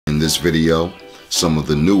this video some of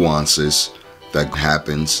the nuances that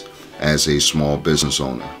happens as a small business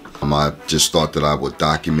owner. I just thought that I would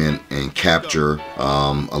document and capture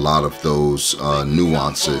a lot of those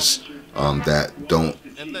nuances that don't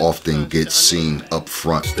often get seen up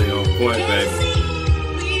front. Stay on point, baby.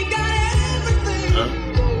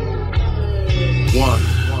 One,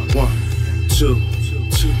 two,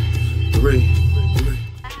 three.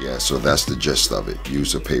 Yeah, so that's the gist of it.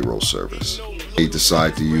 Use a payroll service. They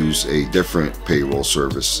decide to use a different payroll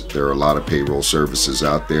service. There are a lot of payroll services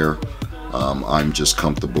out there. I'm just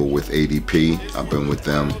comfortable with ADP. I've been with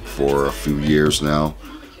them for a few years now.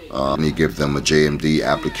 They give them a JMD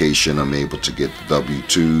application. I'm able to get the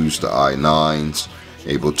W-2s, the I-9s,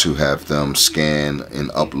 able to have them scan and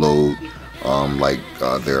upload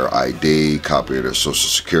their ID, copy of their social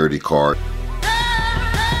security card.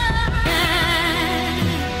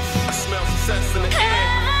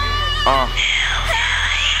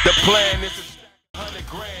 The plan is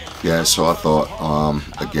yeah, so I thought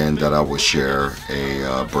again that I would share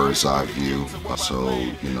a bird's eye view. So,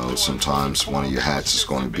 you know, sometimes one of your hats is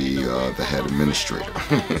going to be the head administrator,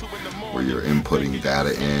 where you're inputting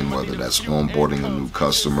data in, whether that's onboarding a new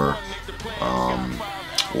customer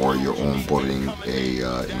or you're onboarding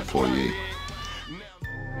a employee.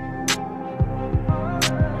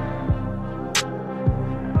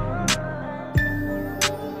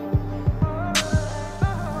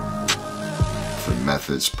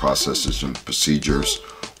 Methods, processes, and procedures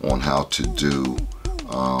on how to do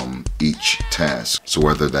each task. So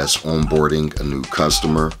whether that's onboarding a new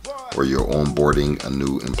customer or you're onboarding a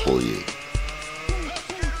new employee.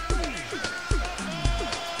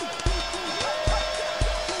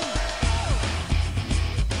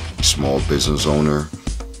 Small business owner,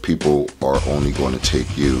 people are only going to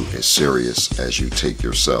take you as serious as you take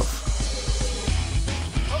yourself.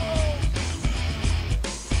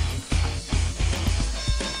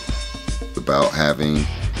 About having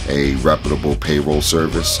a reputable payroll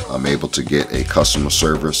service, I'm able to get a customer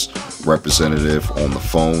service representative on the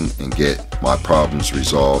phone and get my problems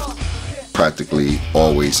resolved practically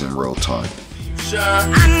always in real time.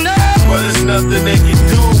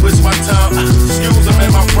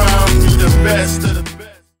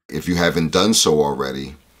 If you haven't done so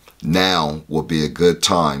already, now will be a good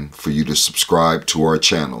time for you to subscribe to our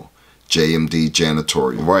channel, JMD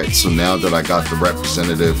Janitorial. Right, so now that I got the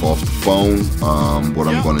representative off the phone, what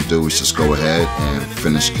I'm going to do is just go ahead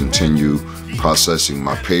and continue processing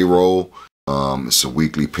my payroll. It's a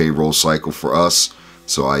weekly payroll cycle for us,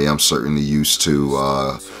 so I am certainly used to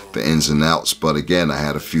the ins and outs. But again, I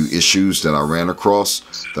had a few issues that I ran across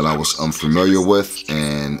that I was unfamiliar with,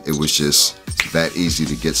 and it was just that easy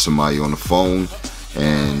to get somebody on the phone.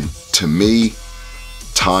 And to me,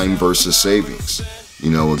 time versus savings. You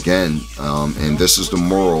know, again, and this is the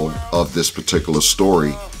moral of this particular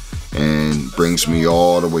story, and brings me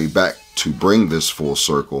all the way back to bring this full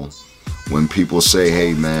circle. When people say,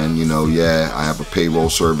 hey man, you know, yeah, I have a payroll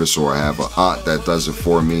service, or I have an aunt that does it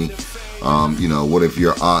for me. You know, what if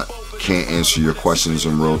your aunt can't answer your questions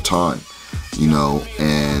in real time? You know,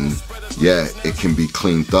 and yeah, it can be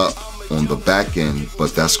cleaned up on the back end,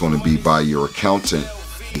 but that's going to be by your accountant.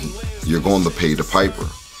 You're going to pay the piper.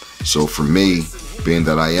 So for me, being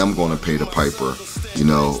that I am going to pay the piper, you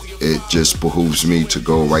know, it just behooves me to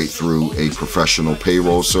go right through a professional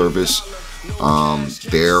payroll service.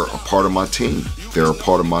 They're a part of my team. They're a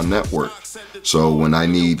part of my network. So when I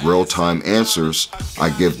need real-time answers,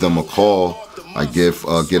 I give them a call. I get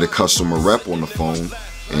a customer rep on the phone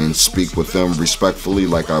and speak with them respectfully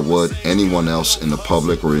like I would anyone else in the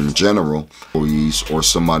public or in general, employees or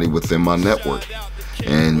somebody within my network.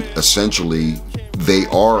 And essentially, they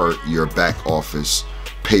are your back office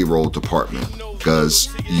payroll department, because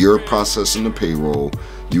you're processing the payroll.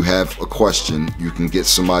 You have a question, you can get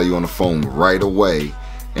somebody on the phone right away,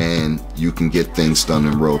 and you can get things done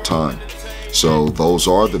in real time. So those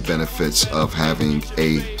are the benefits of having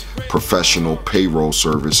a professional payroll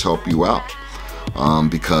service help you out,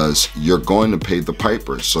 because you're going to pay the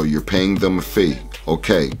piper, so you're paying them a fee.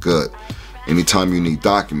 Okay, good. Anytime you need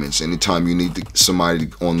documents, anytime you need somebody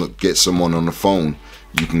get someone on the phone,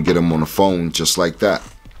 you can get them on the phone just like that.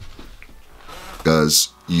 Because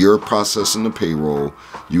you're processing the payroll,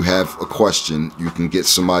 you have a question, you can get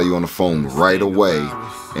somebody on the phone right away,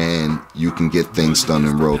 and you can get things done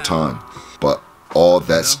in real time. But all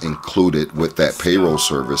that's included with that payroll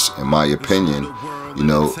service, in my opinion, you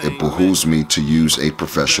know, it behooves me to use a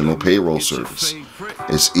professional payroll service.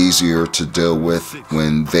 It's easier to deal with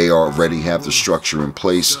when they already have the structure in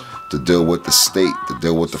place to deal with the state, to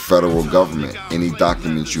deal with the federal government. Any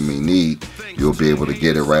documents you may need, you'll be able to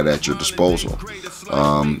get it right at your disposal.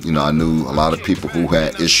 You know, I knew a lot of people who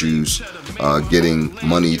had issues getting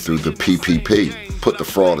money through the PPP. Put the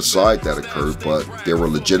fraud aside that occurred, but there were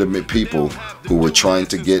legitimate people who were trying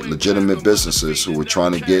to get, legitimate businesses who were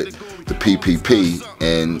trying to get the PPP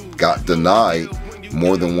and got denied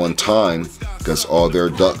more than one time because all their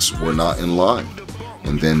ducks were not in line,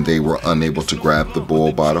 and then they were unable to grab the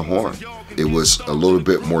bull by the horn. It was a little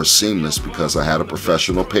bit more seamless because I had a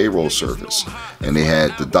professional payroll service, and they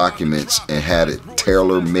had the documents and had it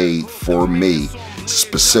tailor-made for me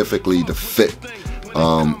specifically to fit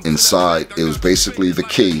inside. It was basically the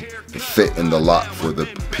key to fit in the lock for the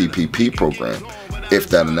PPP program, if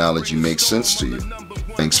that analogy makes sense to you.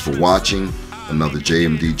 Thanks for watching another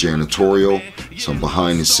JMD Janitorial, some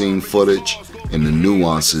behind the scene footage and the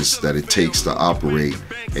nuances that it takes to operate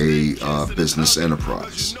a business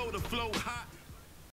enterprise.